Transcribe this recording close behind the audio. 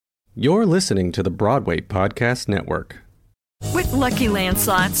You're listening to the Broadway Podcast Network. With Lucky Land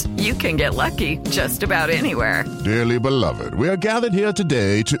Slots, you can get lucky just about anywhere. Dearly beloved, we are gathered here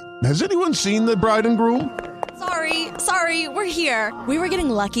today to... Has anyone seen the bride and groom? Sorry, we're here. We were getting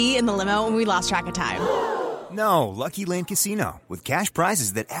lucky in the limo and we lost track of time. No, Lucky Land Casino, with cash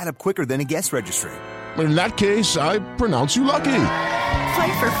prizes that add up quicker than a guest registry. In that case, I pronounce you lucky.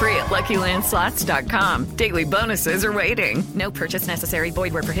 Play for free at LuckyLandSlots.com. Daily bonuses are waiting. No purchase necessary.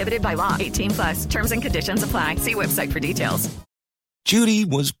 Void where prohibited by law. 18+. Terms and conditions apply. See website for details. Judy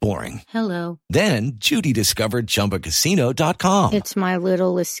was boring. Hello. Then Judy discovered ChumbaCasino.com. It's my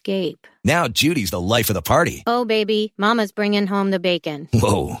little escape. Now Judy's the life of the party. Oh, baby, mama's bringing home the bacon.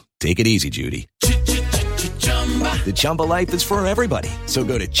 Whoa, take it easy, Judy. The Chumba life is for everybody. So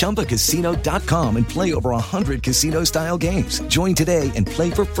go to ChumbaCasino.com and play over 100 casino-style games. Join today and play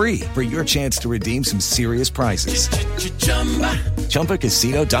for free for your chance to redeem some serious prizes.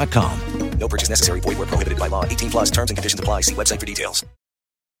 ChumbaCasino.com. No purchase necessary. Void where prohibited by law. 18+. Terms and conditions apply. See website for details.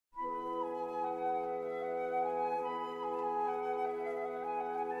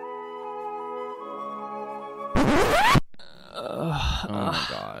 Oh my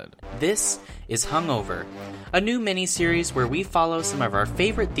god. This is Hungover, a new mini-series where we follow some of our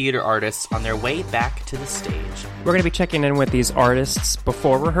favorite theater artists on their way back to the stage. We're going to be checking in with these artists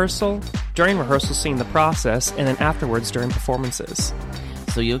before rehearsal, during rehearsal seeing the process, and then afterwards during performances.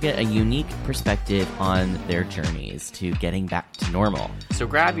 So you'll get a unique perspective on their journeys to getting back to normal. So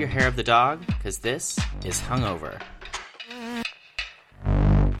grab your hair of the dog, because this is Hungover.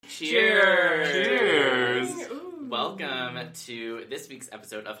 Cheers! Cheers! Welcome to this week's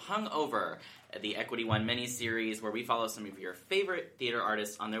episode of Hungover, the Equity One mini-series where we follow some of your favorite theater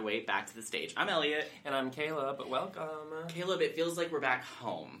artists on their way back to the stage. I'm Elliot. And I'm Caleb, welcome. Caleb, it feels like we're back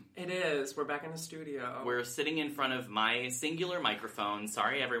home. It is. We're back in the studio. We're sitting in front of my singular microphone.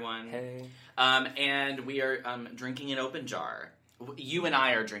 Sorry, everyone. Hey. And we are drinking an open jar. You and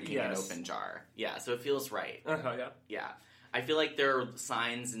I are drinking an open jar. Yeah, so it feels right. Yeah. Yeah. I feel like there are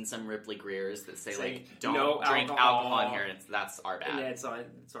signs in some Ripley Greers that say like, don't no drink alcohol in here, and that's our bad. Yeah, it's our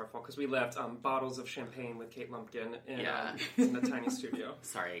fault, because we left bottles of champagne with Kate Lumpkin in the tiny studio.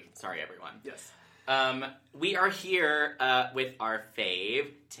 Sorry, everyone. Yes. We are here with our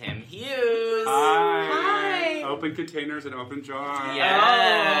fave, Tim Hughes. Hi. Open containers and open jars.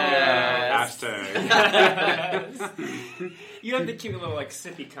 Yes. Hashtag. You have the cute little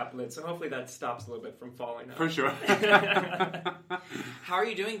sippy cup lid, so hopefully that stops a little bit from falling out. For sure. How are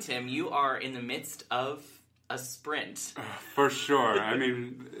you doing, Tim? You are in the midst of a sprint. For sure. I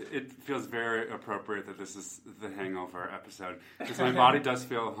mean, it feels very appropriate that this is the hangover episode, because my body does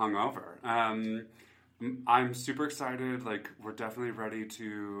feel hungover. I'm super excited. We're definitely ready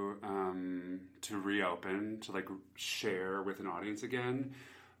to reopen, to share with an audience again,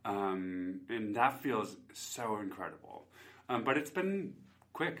 and that feels so incredible. But it's been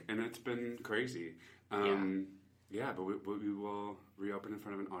quick and it's been crazy. But we will reopen in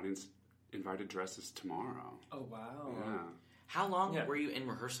front of an audience. Invited dresses tomorrow. Oh wow! Yeah. How long were you in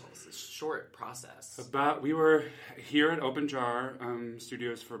rehearsals? It's a short process. We were here at Open Jar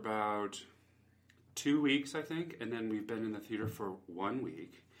Studios for about 2 weeks, I think, and then we've been in the theater for 1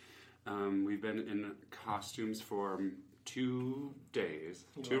 week. We've been in costumes for 2 days,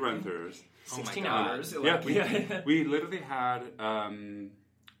 2 run-throughs. 16 hours. Yeah, we literally had the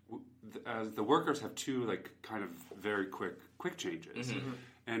workers have 2 kind of very quick changes. Mm-hmm.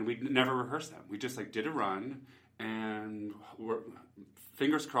 And we never rehearsed them. We just did a run, and we're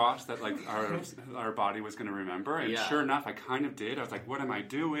fingers crossed that our body was going to remember. And sure enough, I kind of did. I was like, "What am I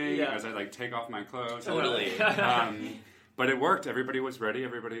doing?" As I take off my clothes. Totally. But it worked. Everybody was ready.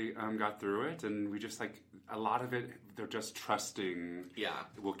 Everybody got through it, and we just a lot of it. They're just trusting. Yeah,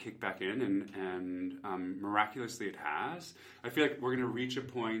 we'll kick back in, and miraculously it has. I feel like we're going to reach a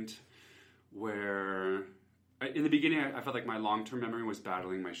point where. In the beginning, I felt like my long-term memory was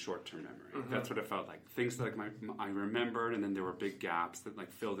battling my short-term memory. Mm-hmm. That's what it felt like. Things that I remembered, and then there were big gaps that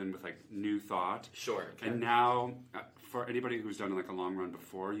filled in with new thought. Sure. Okay. And now, for anybody who's done a long run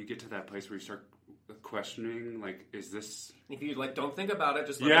before, you get to that place where you start questioning, is this? If you don't think about it,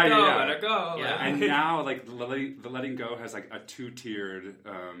 just let it go. Let it go. Yeah. And now, the letting go has a 2-tiered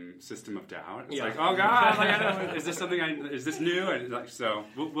system of doubt. It's oh God, I don't know, is this something? Is this new? And so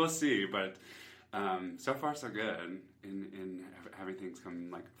we'll see, but. So far, so good in having things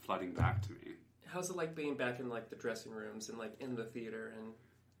come flooding back to me. How's it being back in the dressing rooms and in the theater and?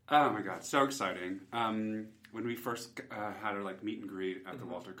 Oh my God, so exciting! When we first had our meet and greet at the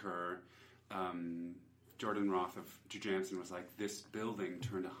Walter Kerr, Jordan Roth of Jujamcyn was like, this building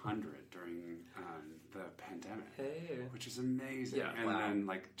turned 100 during the pandemic, which is amazing. Yeah, and then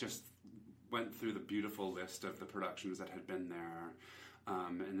like just went through the beautiful list of the productions that had been there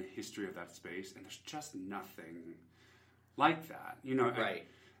and the history of that space, and there's just nothing like that. You know, right.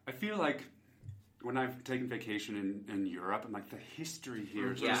 I feel like when I've taken vacation in Europe, I'm like, the history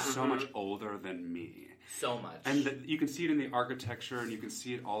here is just so much older than me. So much. And you can see it in the architecture, and you can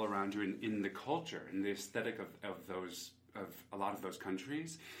see it all around you in the culture, in the aesthetic of a lot of those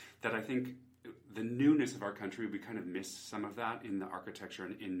countries, that I think the newness of our country, we kind of miss some of that in the architecture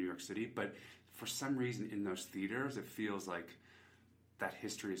in New York City. But for some reason in those theaters, it feels like that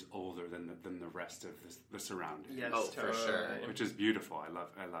history is older than the rest of the surroundings. Yes, for sure. Which is beautiful. I love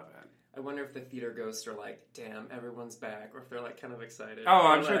it. I wonder if the theater ghosts are like, damn, everyone's back, or if they're like kind of excited. Oh,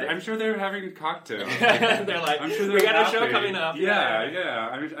 I'm sure they're having cocktails. They're like, I'm sure we got happy. a show coming up. Yeah.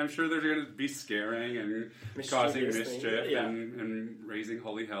 I'm sure they're going to be scaring and causing mischief and raising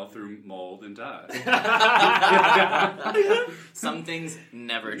holy hell through mold and dust. Some things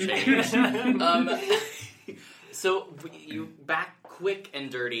never change. So you back quick and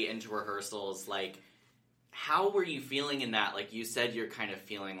dirty into rehearsals. Like, how were you feeling in that? Like you said, you're kind of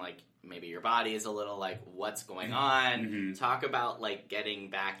feeling like maybe your body is a little like, what's going on? Mm-hmm. Talk about like getting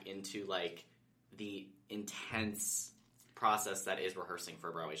back into like the intense process that is rehearsing for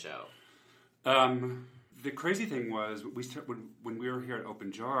a Broadway show. The crazy thing was when we were here at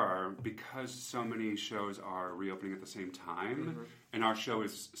Open Jar, because so many shows are reopening at the same time, and our show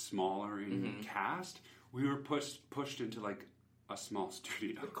is smaller in cast, we were pushed into like a small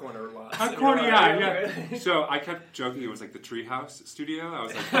studio. The corner lot. A corner, yeah. So I kept joking it was like the Treehouse studio. I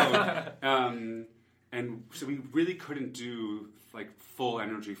was like, and so we really couldn't do like full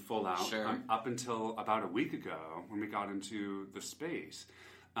energy, full out up until about a week ago when we got into the space.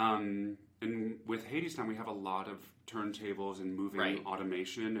 And with Hadestown, we have a lot of turntables and moving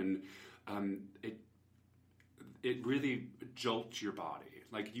automation, and it really jolts your body.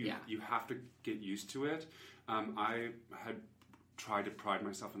 Like you have to get used to it. I had tried to pride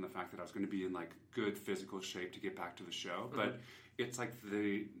myself in the fact that I was going to be in like good physical shape to get back to the show, but it's like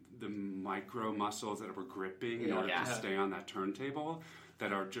the micro muscles that were gripping in order to stay on that turntable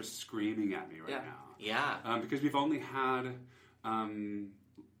that are just screaming at me right now. Yeah. Because we've only had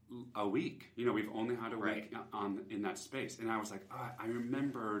a week. You know, we've only had a week in that space, and I was like, I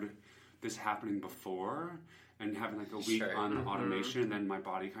remembered this happening before. And having like a week on automation, and then my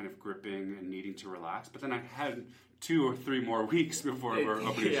body kind of gripping and needing to relax. But then I had 2 or 3 more weeks before we're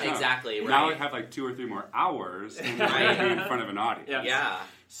opening the show. Exactly. Right. Now I have like 2 or 3 more hours in front of an audience. Yeah.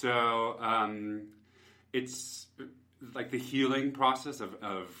 So it's like the healing process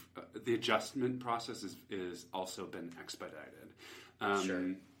of the adjustment process is also been expedited.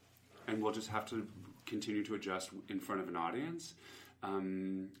 And we'll just have to continue to adjust in front of an audience.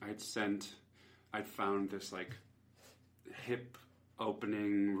 I'd found this like hip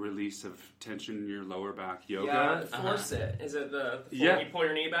opening release of tension in your lower back yoga. Yeah, force it. Is it the you pull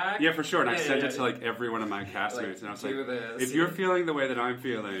your knee back? Yeah, for sure. And I sent it to like every one of my castmates, and I was like, if you're feeling the way that I'm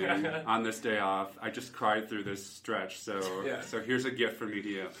feeling on this day off, I just cried through this stretch. So here's a gift from me to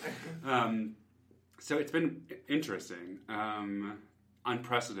you. So it's been interesting,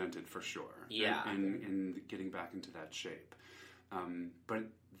 unprecedented for sure. Yeah, in getting back into that shape, but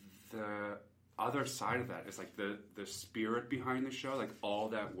the other side of that is like the spirit behind the show, like all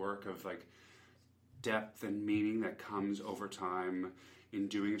that work of like depth and meaning that comes over time in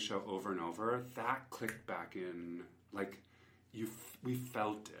doing a show over and over, that clicked back in. Like we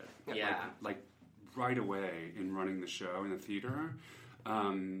felt it, like right away in running the show in the theater,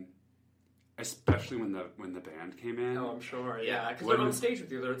 especially when the band came in. Oh, I'm sure. Yeah, because they're on stage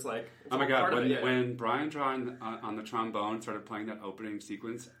with you. It's like oh my god, when Brian Draw on the trombone started playing that opening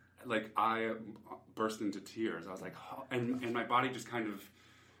sequence. Like I burst into tears. I was like, oh, and my body just kind of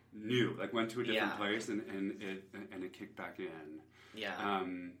knew, like went to a different place, and it kicked back in. Yeah.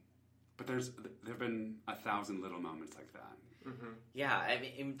 But there've been 1,000 little moments like that. Mm-hmm. Yeah, I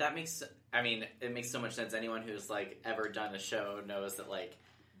mean it makes so much sense. Anyone who's like ever done a show knows that like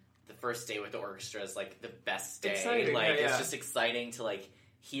the first day with the orchestra is like the best day. Exciting. Like it's just exciting to like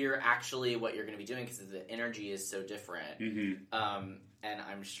hear actually what you're going to be doing because the energy is so different. Mm-hmm. And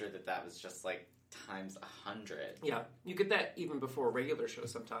I'm sure that was just like times 100. Yeah, you get that even before a regular show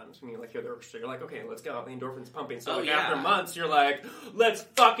sometimes. When you like hear the orchestra, you're like, okay, let's go. The endorphins pumping. So after months, you're like, let's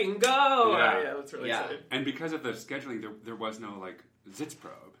fucking go. Yeah, that's really exciting. And because of the scheduling, there was no like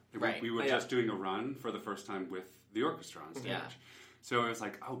Sitzprobe. We were just doing a run for the first time with the orchestra on stage. Yeah. So it was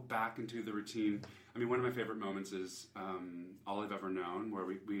like, back into the routine. I mean, one of my favorite moments is All I've Ever Known, where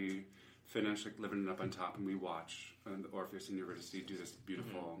we finish like Living It Up on Top, and we watch Orpheus and Eurydice do this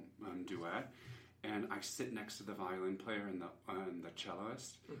beautiful duet. And I sit next to the violin player and the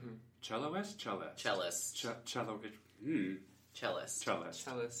celloist. Celloist? Cellist. Cellist. Cellist.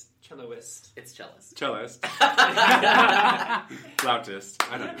 Celloist. It's cellist. Cellist. Flautist.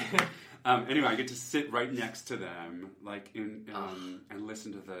 I don't know. Anyway, I get to sit right next to them, like and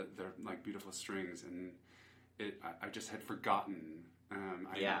listen to their like beautiful strings, and I just had forgotten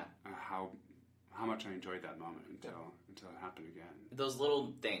how much I enjoyed that moment until it happened again. Those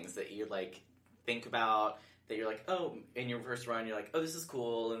little things that you like think about, that you're like, oh, in your first run, you're like, oh, this is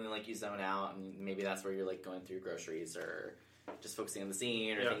cool, and then like you zone out, and maybe that's where you're like going through groceries or just focusing on the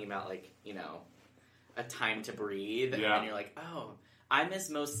scene or thinking about like, you know, a time to breathe, and then you're like, oh, I miss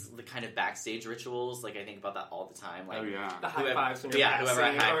most the kind of backstage rituals. Like I think about that all the time. Like, the high fives when you're whoever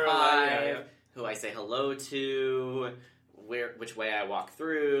I high five, who I say hello to, which way I walk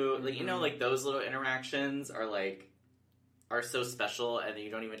through. Like, you know, like those little interactions are so special, and you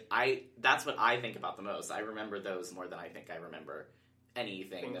don't even. That's what I think about the most. I remember those more than I think I remember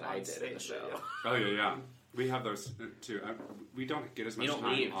anything that I did in the show. Oh yeah. We have those too. We don't get as much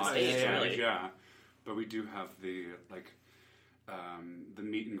time on stage, really. But we do have the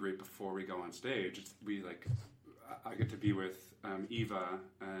meet and greet before we go on stage. I get to be with Eva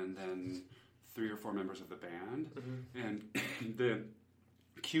and then 3 or 4 members of the band, and the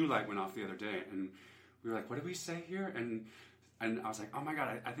cue light went off the other day, and we were like, "What did we say here?" And I was like, "Oh my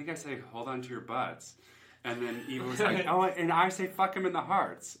god, I think I say hold on to your butts," and then Eva was like, "Oh, and I say fuck him in the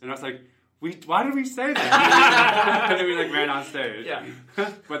hearts," and I was like, why did we say that? And then we ran on stage. Yeah.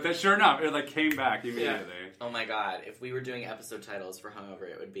 But then, sure enough, it came back immediately. Oh my god! If we were doing episode titles for Hungover,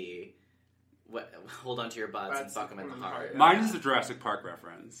 it would be hold on to your butts and fuck them in the heart. Mine is a Jurassic Park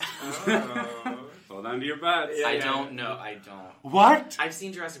reference. Hold on to your butts. I don't know. I don't. What? I've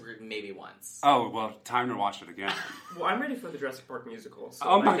seen Jurassic Park maybe once. Oh well, time to watch it again. Well, I'm ready for the Jurassic Park musical. So,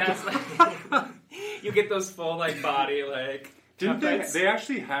 oh my god! You get those full body Didn't they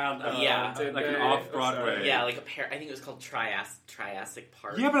actually had an off-Broadway. Yeah, like I think it was called Triassic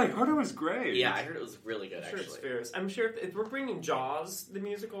Park. Yeah, but I heard it was great. Yeah, I heard it was really good, I'm sure it's fierce. I'm sure if we're bringing Jaws, the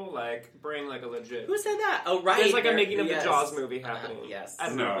musical, bring a legit... Who said that? Oh, right. There's a making of the Jaws movie happening. Yes. I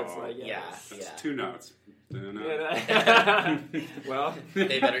don't know if it's It's 2 notes. Well...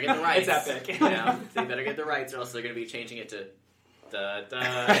 They better get the rights. It's epic. They better get the rights, or else they're going to be changing it to...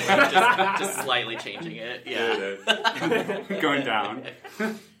 just slightly changing it. Yeah. Going down.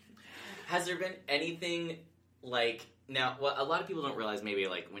 Has there been anything now, what a lot of people don't realize maybe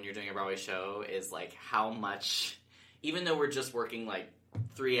when you're doing a Broadway show is how much, even though we're just working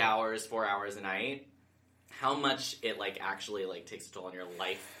 3 hours, 4 hours a night, how much it actually takes a toll on your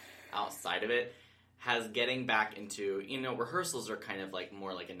life outside of it. Has getting back into, rehearsals are kind of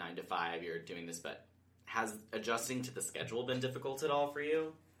more like a 9 to 5, you're doing this, but has adjusting to the schedule been difficult at all for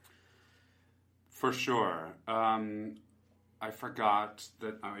you? For sure. I forgot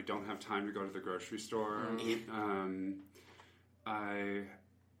that I don't have time to go to the grocery store.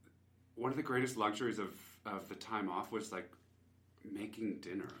 One of the greatest luxuries of the time off was making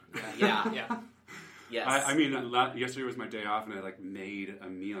dinner. Yeah. Yes. I mean, yesterday was my day off, and I made a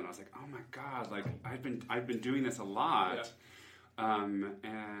meal, and I was like, oh my god, I've been doing this a lot. Yeah.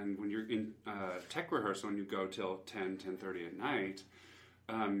 And when you're in tech rehearsal and you go till 10:30 at night,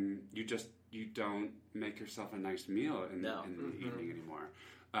 you don't make yourself a nice meal in the evening anymore.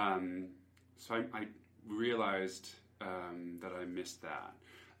 So I realized that I missed that.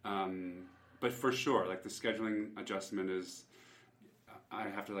 But for sure, the scheduling adjustment is, I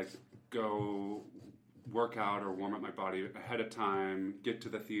have to go work out or warm up my body ahead of time, get to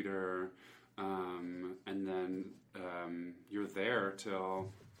the theater, and then you're there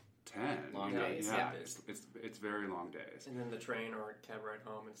till 10. Long days. Yeah. It's very long days. And then the train or cab ride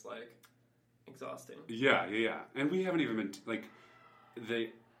home, it's exhausting. Yeah. And we haven't even been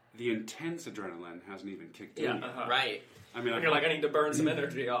the intense adrenaline hasn't even kicked in yet. Right. I mean, when you're I need to burn some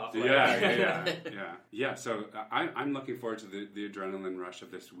energy off. Yeah. So I'm looking forward to the adrenaline rush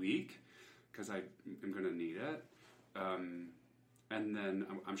of this week because I am going to need it. And then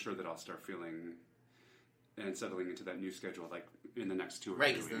I'm sure that I'll start feeling and settling into that new schedule in the next 2 or 3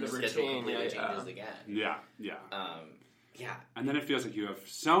 weeks. Right, because the schedule completely changes again. Yeah. Yeah. And then it feels like you have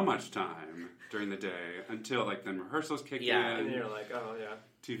so much time during the day until then rehearsals kick in. And you're oh yeah.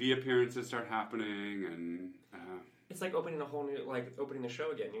 TV appearances start happening, and it's opening a whole new opening the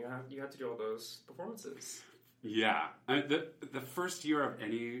show again. You have to do all those performances. Yeah, the first year of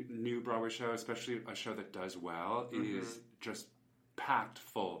any new Broadway show, especially a show that does well, is just packed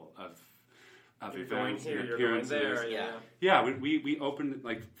full of you're events going here, and you're going appearances. there. Yeah, we opened,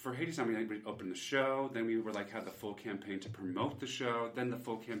 like, for Hadestown, we opened the show, then we were, like, had the full campaign to promote the show, then the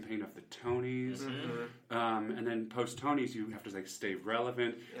full campaign of the Tonys, and then post-Tonys, you have to, like, stay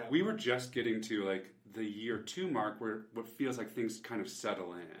relevant. Yeah. We were just getting to, like, the year 2 mark where what feels like things kind of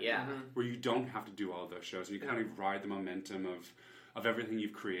settle in. Yeah. Where you don't have to do all of those shows, and you kind of ride the momentum of everything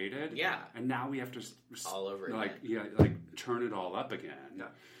you've created. Yeah. And now we have to all over like again. turn it all up again.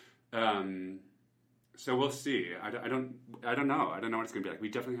 Yeah. So we'll see. I don't know. I don't know what it's going to be like. We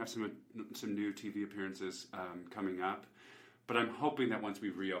definitely have some new TV appearances coming up, but I'm hoping that once we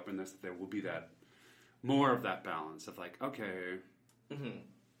reopen this, there will be that more of that balance of like, okay,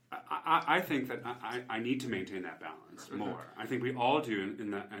 I think that I need to maintain that balance more. I think we all do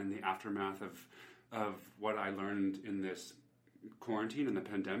in the aftermath of what I learned in this quarantine and the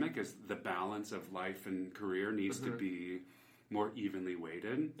pandemic is the balance of life and career needs to be more evenly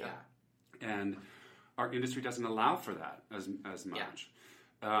weighted. Yeah. And our industry doesn't allow for that as much.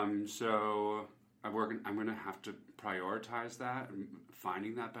 So I'm going to have to prioritize that,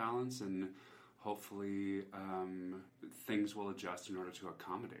 finding that balance, and hopefully things will adjust in order to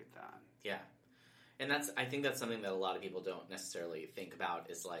accommodate that. Yeah. And I think that's something that a lot of people don't necessarily think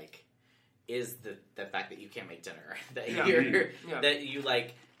about is like, is the fact that you can't make dinner, that that you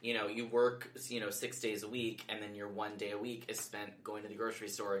like, you know, you work, 6 days a week, and then your 1 day a week is spent going to the grocery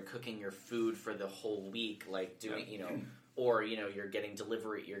store and cooking your food for the whole week, like doing, or, you're getting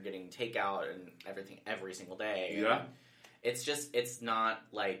delivery, you're getting takeout and everything every single day. Yeah. And it's not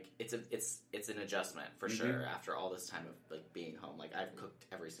like, it's an adjustment for sure after all this time of like being home. Like I've cooked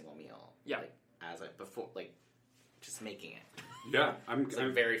every single meal. Yeah. Like before, like just making it. Yeah, I'm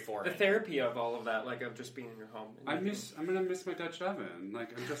very foreign. The therapy of all of that, like of just being in your home. I'm gonna miss my Dutch oven.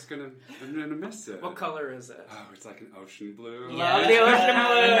 Like I'm gonna miss it. What color is it? Oh, it's like an ocean blue. Love the ocean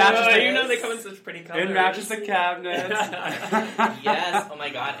blue. You know they come in such pretty colors. It matches the cabinets. Yes. Oh my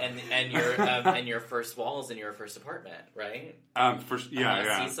god. And your first walls in your first apartment, right?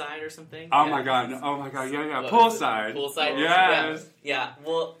 Seaside or something. Oh my god. Yeah. Poolside. Poolside. Yes. Yeah.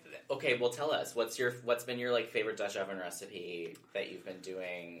 Well. Okay, well, tell us what's been your like favorite Dutch oven recipe that you've been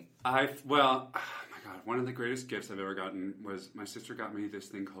doing? Oh my god, one of the greatest gifts I've ever gotten was my sister got me this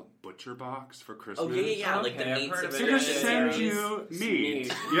thing called Butcher Box for Christmas. Oh yeah, like the meat So they just send you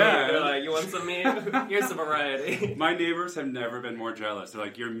meat. Yeah, they're like, you want some meat? Here's some variety. My neighbors have never been more jealous. They're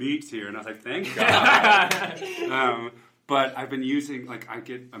like, your meat's here, and I was like, thank God. But I've been using I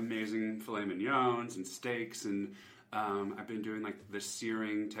get amazing filet mignons and steaks and. I've been doing the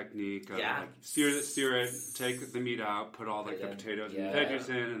searing technique of sear it, take the meat out, put all the potatoes and the veggies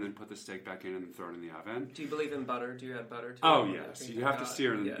in, and then put the steak back in and then throw it in the oven. Do you believe in butter? Do you add butter too? Oh yes, you have to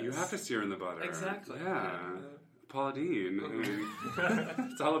sear in you have to sear in the butter. Exactly. Yeah. Paula Deen.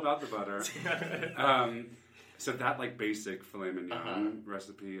 It's all about the butter. So that basic filet mignon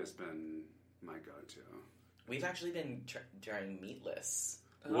recipe has been my go-to. We've actually been trying meatless.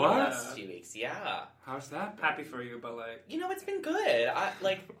 What? The last few weeks, yeah. How's that been? Happy for you, but it's been good.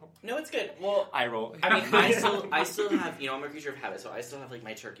 No, it's good. Well, I roll. I mean, I still have, I'm a creature of habit, so I still have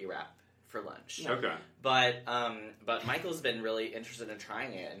my turkey wrap for lunch. Okay. But Michael's been really interested in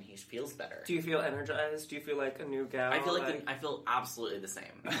trying it, and he feels better. Do you feel energized? Do you feel like a new gal? I feel I feel absolutely the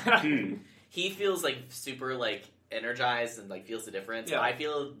same. He feels super energized and feels the difference. Yeah. I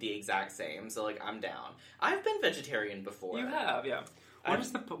feel the exact same, so I'm down. I've been vegetarian before. You have, yeah. What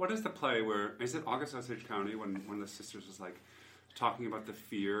is the play where is it August Osage County when one of the sisters was talking about the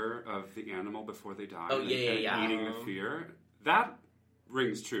fear of the animal before they die? Oh yeah. Eating the fear that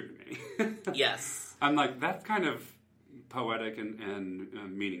rings true to me. Yes, I'm that's kind of poetic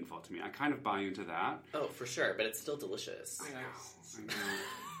and meaningful to me. I kind of buy into that. Oh, for sure, but it's still delicious. I know.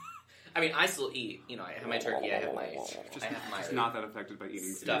 I mean, I still eat. I have my turkey. I have my. Just not that affected by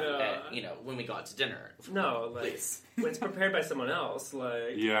eating stuff. When we go out to dinner. No, when it's prepared by someone else,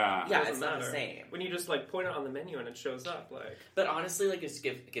 yeah, it's not the same. When you just point it on the menu and it shows up, But honestly,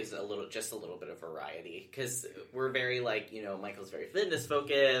 it gives a little bit of variety because we're very Michael's very fitness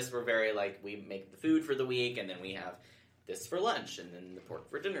focused. We're very we make the food for the week and then we have this for lunch and then the pork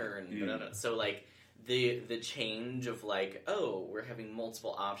for dinner and so The change of we're having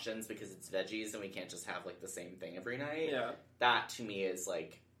multiple options because it's veggies and we can't just have the same thing every night. Yeah, that to me is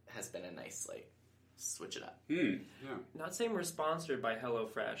has been a nice switch it up. Yeah. Not saying we're sponsored by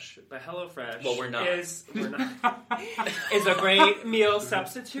HelloFresh, but HelloFresh we're not. is a great meal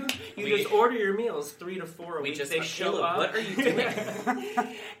substitute. You just order your meals 3 to 4 a week. They show up. What are you doing?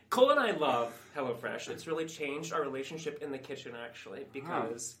 Cole and I love HelloFresh. It's really changed our relationship in the kitchen actually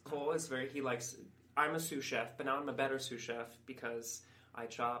because Cole is I'm a sous chef, but now I'm a better sous chef because I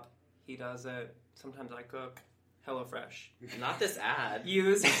chop He does it. Sometimes I cook. HelloFresh. Not this ad.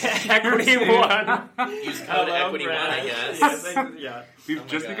 Use Equity One. Use code Equity One, I guess. Yes, yeah. We've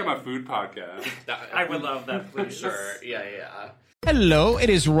just become a food podcast. I would love that, please. Sure. Yeah. Hello, it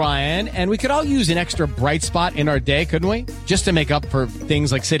is Ryan, and we could all use an extra bright spot in our day, couldn't we? Just to make up for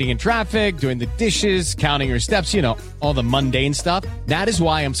things like sitting in traffic, doing the dishes, counting your steps, you know, all the mundane stuff. That is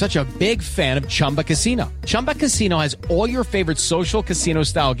why I'm such a big fan of Chumba Casino. Chumba Casino has all your favorite social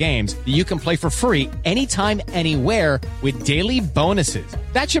casino-style games that you can play for free anytime, anywhere with daily bonuses.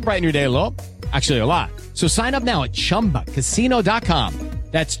 That should brighten your day a little. Actually, a lot. So sign up now at ChumbaCasino.com.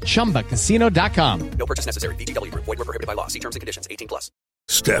 That's ChumbaCasino.com. No purchase necessary. VGW Group. Void where prohibited by law. See terms and conditions. 18+.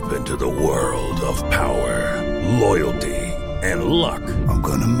 Step into the world of power, loyalty, and luck. I'm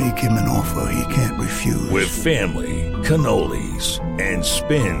gonna make him an offer he can't refuse. With family, cannolis, and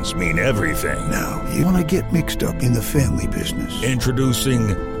spins mean everything. Now, you wanna get mixed up in the family business. Introducing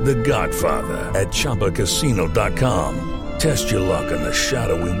The Godfather at ChumbaCasino.com. Test your luck in the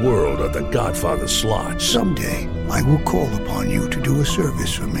shadowy world of The Godfather slot. Someday, I will call upon you to do a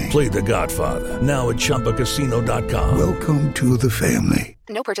service for me. Play The Godfather, now at ChumbaCasino.com. Welcome to the family.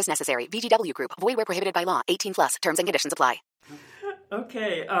 No purchase necessary. VGW Group. Void where prohibited by law. 18+. Terms and conditions apply.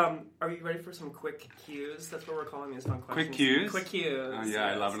 Okay, are you ready for some quick cues? That's what we're calling these fun questions. Quick cues? Quick cues. Oh, yeah,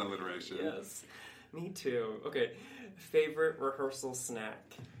 yes. I love an alliteration. Yes, me too. Okay, favorite rehearsal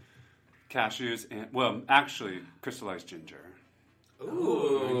snack? Cashews and, well, actually, crystallized ginger.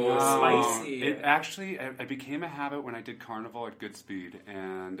 Ooh, spicy. It actually, I became a habit when I did Carnival at Goodspeed,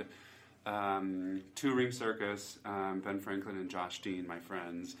 and Two Ring Circus, Ben Franklin and Josh Dean, my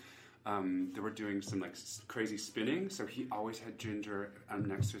friends, they were doing some like crazy spinning, so he always had ginger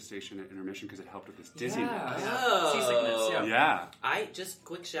next to a station at intermission because it helped with his dizziness. Yeah. Seasickness, yeah. I just,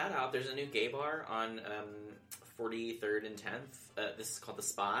 quick shout out, there's a new gay bar on 43rd and 10th. This is called The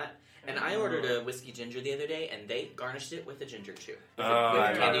Spot. And I ordered a whiskey ginger the other day, and they garnished it with a ginger chew. With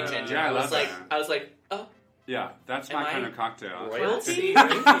candied ginger. Yeah, I was like, oh. Yeah, that's my kind of cocktail. Royalty?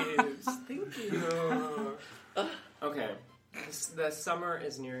 Thank you. Okay. The summer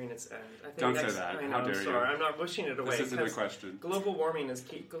is nearing its end. I think Don't say that. How dare you? I'm not wishing it away. This isn't a question. Global warming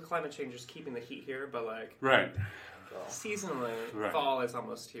climate change is keeping the heat here, but like... Right. Seasonally, fall is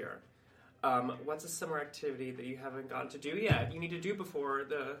almost here. What's a summer activity that you haven't gotten to do yet? You need to do before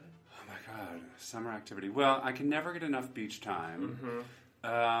the... Oh my God, summer activity. Well, I can never get enough beach time.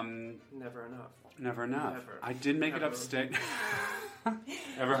 Mm-hmm. Never enough. Never enough. Never. I did make it upstate.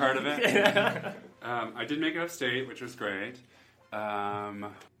 Ever heard of it? I did make it upstate, which was great. I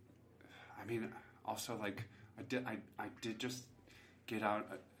mean, also like I did just get out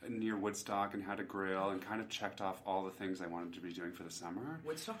near Woodstock and had a grill and kind of checked off all the things I wanted to be doing for the summer.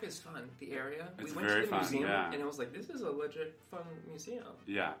 Woodstock is fun. The area. It's we went very to the fun, museum yeah. and it was like, this is a legit fun museum.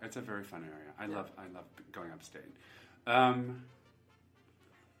 Yeah, it's a very fun area. I love going upstate.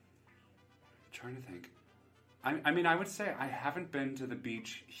 Trying to think. I mean, I would say I haven't been to the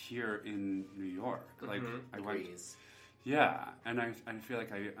beach here in New York. Like I went. Yeah, and I feel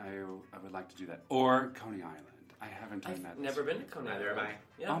like I would like to do that. Or Coney Island. I haven't done that. I've never been to Coney Island. Neither have I.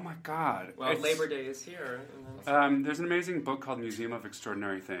 Yeah. Oh my God. Well, Labor Day is here. There's an amazing book called Museum of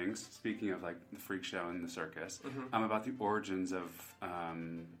Extraordinary Things, speaking of like the freak show and the circus, about the origins of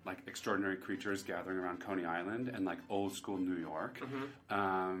like extraordinary creatures gathering around Coney Island and like old school New York.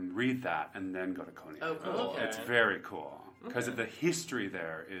 Read that and then go to Coney Island. Oh, cool. It's very cool because the history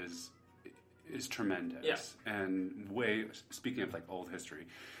there is tremendous and speaking of like old history,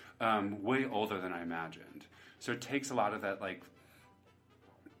 way older than I imagined. So it takes a lot of that like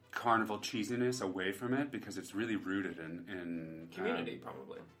carnival cheesiness away from it because it's really rooted in community,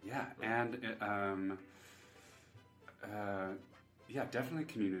 probably. Yeah, and definitely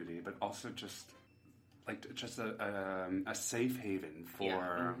community, but also just a safe haven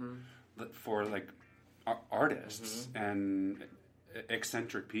for like artists and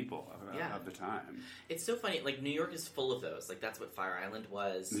eccentric people of the time. It's so funny. Like New York is full of those. Like that's what Fire Island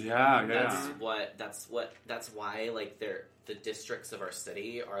was. Yeah. That's why like the districts of our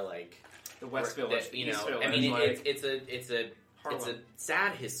city are like the West Village. East Village, I mean, like it's a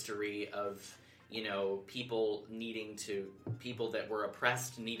sad history of people that were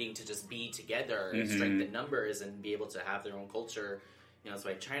oppressed needing to just be together and strengthen numbers and be able to have their own culture. It's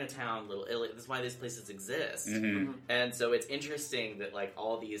like Chinatown, Little Italy. That's why these places exist. And so it's interesting that like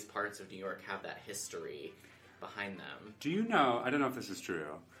all these parts of New York have that history behind them. Do you know? I don't know if this is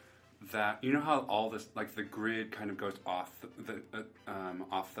true. That you know how all this like the grid kind of goes off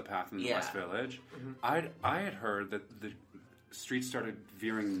the path in the West Village. I had heard that streets started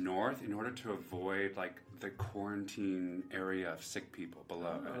veering north in order to avoid like the quarantine area of sick people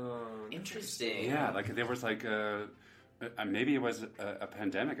below it. Interesting. Yeah, like there was like maybe it was a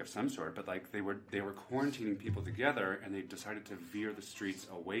pandemic of some sort, but like they were quarantining people together, and they decided to veer the streets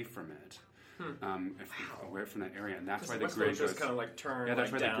away from it. Away from that area, and that's why the grid goes kind of like turn. Yeah,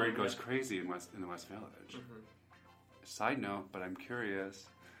 that's like why down. the grid goes crazy in the West Village. Side note, but I'm curious.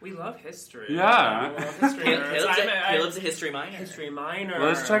 We love history. Yeah. We love history. Caleb's a history minor. History minor. Well,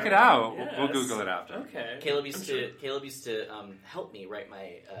 let's check it out. Yes. We'll Google it after. Okay. Caleb used to help me write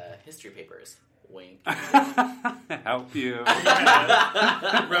my history papers. Wink. Help you. Wrote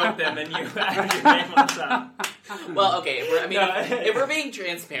them and you added your name on top. Well, okay. If we're being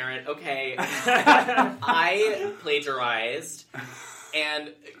transparent, okay. I plagiarized,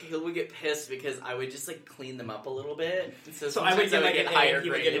 and Caleb would get pissed because I would just like clean them up a little bit. So I would get like higher he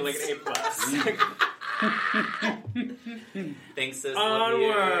would grades. get like an A+. Thanks, sis.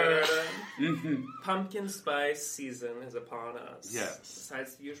 Onward. Pumpkin spice season is upon us. Yes.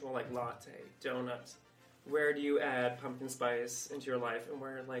 Besides the usual like latte, donut, where do you add pumpkin spice into your life, and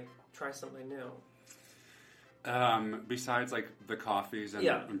where like try something new? Besides like the coffees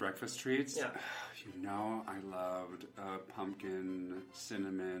and breakfast treats, yeah. You know, I loved pumpkin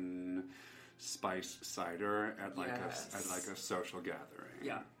cinnamon spice cider at like a social gathering.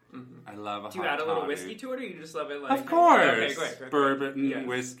 Yeah. I love a hot Do you add a little toddy. whiskey to it, or you just love it like... Of course! Okay, great. Bourbon,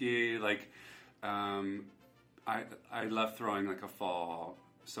 whiskey, like... I love throwing like a fall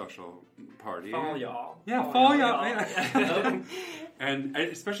social party. Fall y'all. Yeah, fall y'all. Yeah. And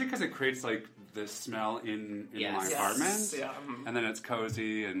especially because it creates like the smell in my apartment. Yeah. And then it's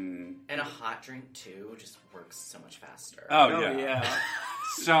cozy and a hot drink too just works so much faster. Oh yeah.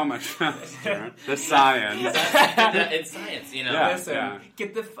 So much faster. The science. It's science, you know. Yeah, Listen,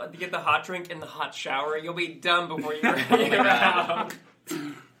 get the hot drink in the hot shower. You'll be done before you're out.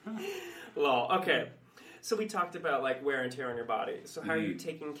 Lol. Okay. So we talked about like wear and tear on your body. So how are you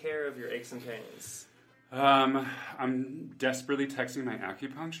taking care of your aches and pains? I'm desperately texting my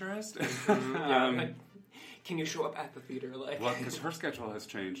acupuncturist. Can you show up at the theater? Well, because her schedule has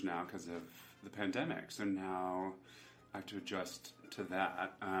changed now because of the pandemic. So now I have to adjust to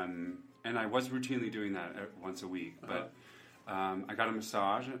that. And I was routinely doing that once a week. But I got a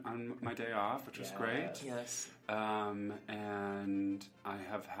massage on my day off, which was great. Yes. And I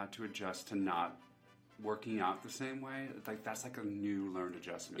have had to adjust to not working out the same way. Like that's like a new learned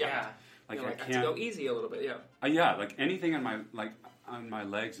adjustment. Yeah. Like I have can't to go easy a little bit. Yeah. Yeah. Like anything on my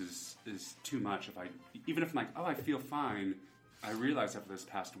legs is too much. Even if I'm like, oh, I feel fine. I realized after this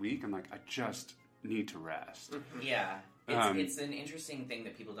past week, I'm like, I just need to rest. Yeah. It's an interesting thing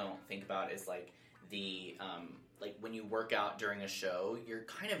that people don't think about is like the like when you work out during a show, you're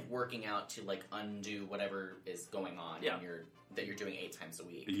kind of working out to like undo whatever is going on that you're doing 8 times a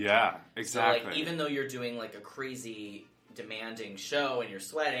week. Yeah, exactly. So like even though you're doing like a crazy demanding show and you're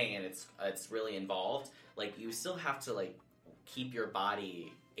sweating and it's really involved, like you still have to like keep your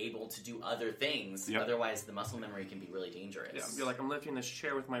body able to do other things. Yep. Otherwise the muscle memory can be really dangerous. Yeah, you're like, I'm lifting this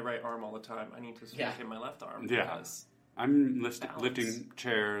chair with my right arm all the time. I need to switch in my left arm. Yeah. I'm lifting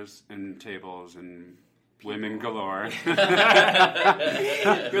chairs and tables and women galore.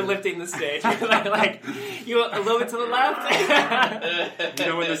 You're lifting the stage. like you a little bit to the left. You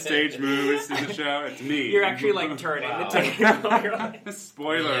know when the stage moves in the show? It's me. You're actually like turning the table.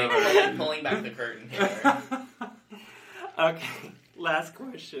 Spoiler alert. Pulling back the curtain here. Okay, last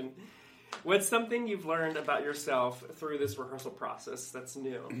question. What's something you've learned about yourself through this rehearsal process that's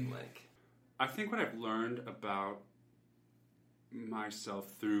new? I think what I've learned about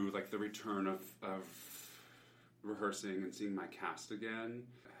myself through like the return of rehearsing and seeing my cast again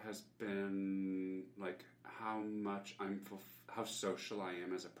has been like how much how social I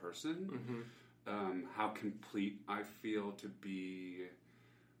am as a person, how complete I feel to be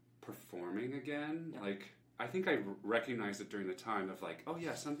performing again. Yeah. Like I think I recognized it during the time of like, oh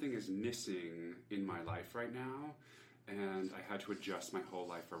yeah, something is missing in my life right now, and I had to adjust my whole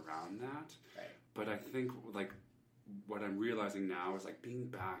life around that. Right. But I think like what I'm realizing now is like being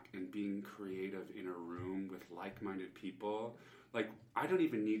back and being creative in a room with like-minded people. Like I don't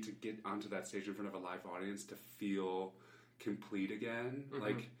even need to get onto that stage in front of a live audience to feel complete again.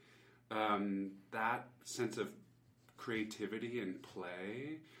 Like that sense of creativity and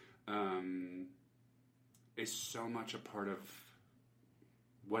play is so much a part of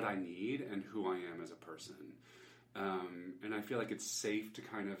what I need and who I am as a person. And I feel like it's safe to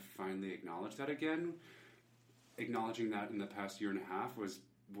kind of finally acknowledge that again. Acknowledging that in the past year and a half was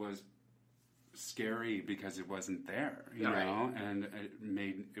scary because it wasn't there, you know, and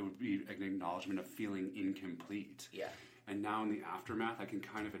it would be an acknowledgement of feeling incomplete. Yeah. And now in the aftermath, I can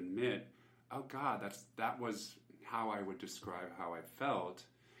kind of admit, oh God, that was how I would describe how I felt.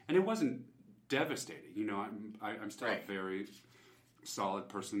 And it wasn't devastating. You know, I'm still a very solid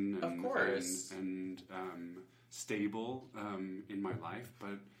person and, of course. and stable in my life,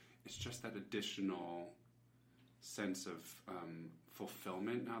 but it's just that additional sense of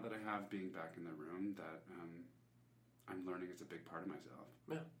fulfillment now that I have being back in the room that I'm learning is a big part of myself.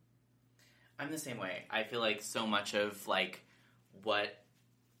 Yeah. I'm the same way. I feel like so much of like what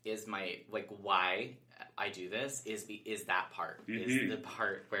is my like why I do this is that part. Is the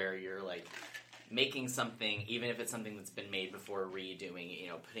part where you're like making something, even if it's something that's been made before, redoing it, you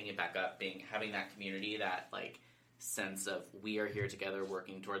know, putting it back up, having that community, that like sense of we are here together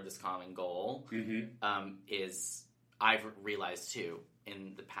working toward this common goal, is, I've realized too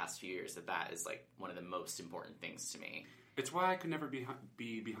in the past few years that is like one of the most important things to me. It's why I could never be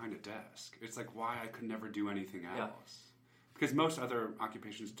behind a desk. It's like why I could never do anything else. Yeah. Because most other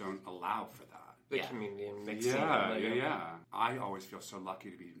occupations don't allow for that. The community and mixing. Yeah. I always feel so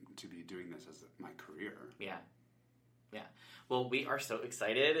lucky to be doing this as my career. Yeah. Well, we are so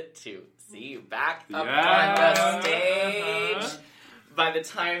excited to see you back up on the stage. By the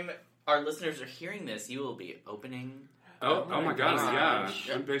time our listeners are hearing this, you will be opening. Oh my God! Yeah,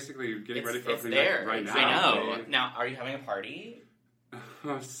 I'm basically getting ready for opening right now. I know. Now, are you having a party?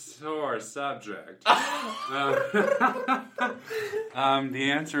 Sore subject. The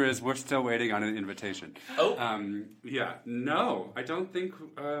answer is we're still waiting on an invitation. Oh. Yeah. No, I don't think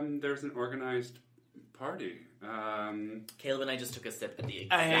there's an organized party. Caleb and I just took a sip at the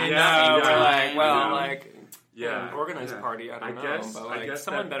exact same time. An organized party, I don't know. But I guess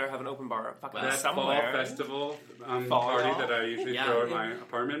someone better have an open bar that somewhere. Fall festival party that I usually throw in my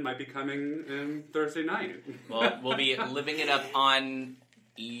apartment might be coming in Thursday night. Well, we'll be living it up on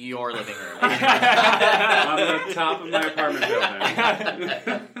your living room. On the top of my apartment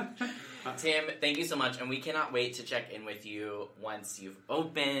building. Tim, thank you so much, and we cannot wait to check in with you once you've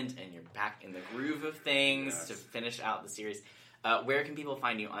opened and you're back in the groove of things to finish out the series. Where can people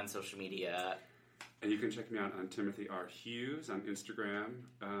find you on social media? And you can check me out on Timothy R. Hughes on Instagram.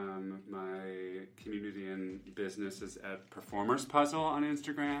 My community and business is at Performers Puzzle on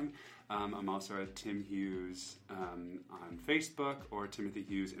Instagram. I'm also at Tim Hughes on Facebook, or Timothy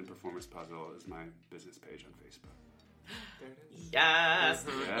Hughes and Performers Puzzle is my business page on Facebook. There it is. Yes.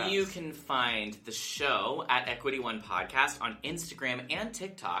 You can find the show at Equity One Podcast on Instagram and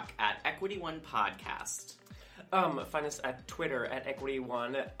TikTok at Equity One Podcast. Find us at Twitter at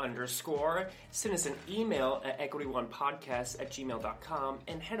equity1_. Send us an email at equity1podcast@gmail.com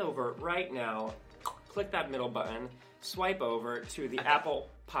and head over right now, click that middle button, swipe over to the Apple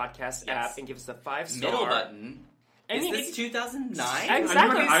Podcast app and give us a 5-star. Middle button? Is this 2009?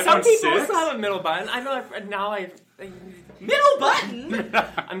 Exactly. Some people still have a middle button. I know middle button?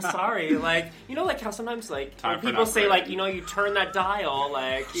 I'm sorry. Like, you know, like how sometimes, like, when people say, like, you know, you turn that dial,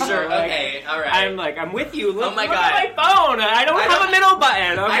 like, you sure, know, like, okay, all right. I'm with you. Look, oh my God. God. At my phone. I don't have a middle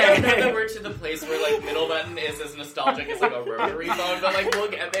button. Okay. I don't know that we're to the place where, like, middle button is as nostalgic as, like, a rotary phone, but, like, we'll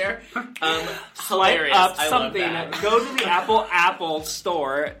get there. Hilarious. Up I something. love that. Go to the Apple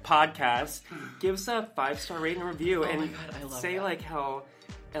Store podcast. Give us a 5-star rating and review. And my God, I love say, that. like, how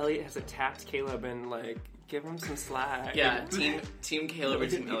Elliot has attacked Caleb and, like, give him some slack. Yeah, team Caleb or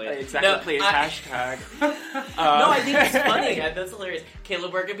Team Elliot. Exactly, please, hashtag. No, I think it's funny. That's hilarious.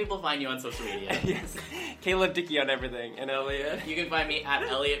 Caleb, where can people find you on social media? Yes, Caleb Dickey on everything. And Elliot? You can find me at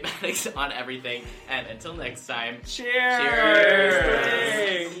Elliot Maddox on everything. And until next time, cheers!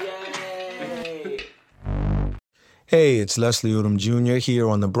 Yay! Hey, it's Leslie Odom Jr. here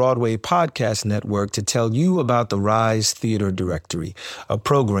on the Broadway Podcast Network to tell you about the Rise Theater Directory, a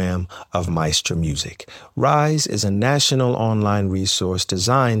program of Maestro Music. Rise is a national online resource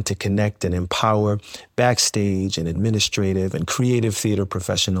designed to connect and empower backstage and administrative and creative theater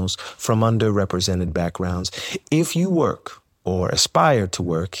professionals from underrepresented backgrounds. If you work or aspire to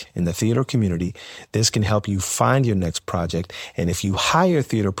work in the theater community, this can help you find your next project. And if you hire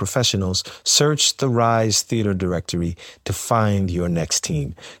theater professionals, search the Rise Theater Directory to find your next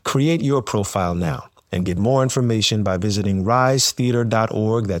team. Create your profile now and get more information by visiting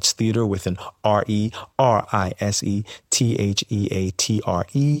risetheater.org. That's theater with an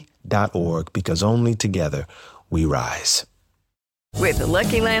RERISETHEATRE.org, because only together we rise. With the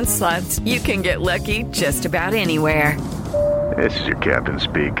Lucky Land Slots, you can get lucky just about anywhere. This is your captain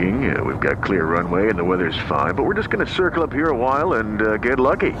speaking. We've got clear runway and the weather's fine, but we're just going to circle up here a while and get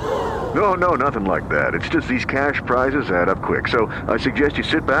lucky. No, nothing like that. It's just these cash prizes add up quick. So I suggest you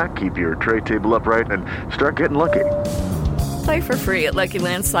sit back, keep your tray table upright, and start getting lucky. Play for free at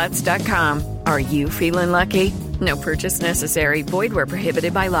LuckyLandSlots.com. Are you feeling lucky? No purchase necessary. Void where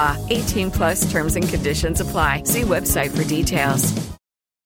prohibited by law. 18+ terms and conditions apply. See website for details.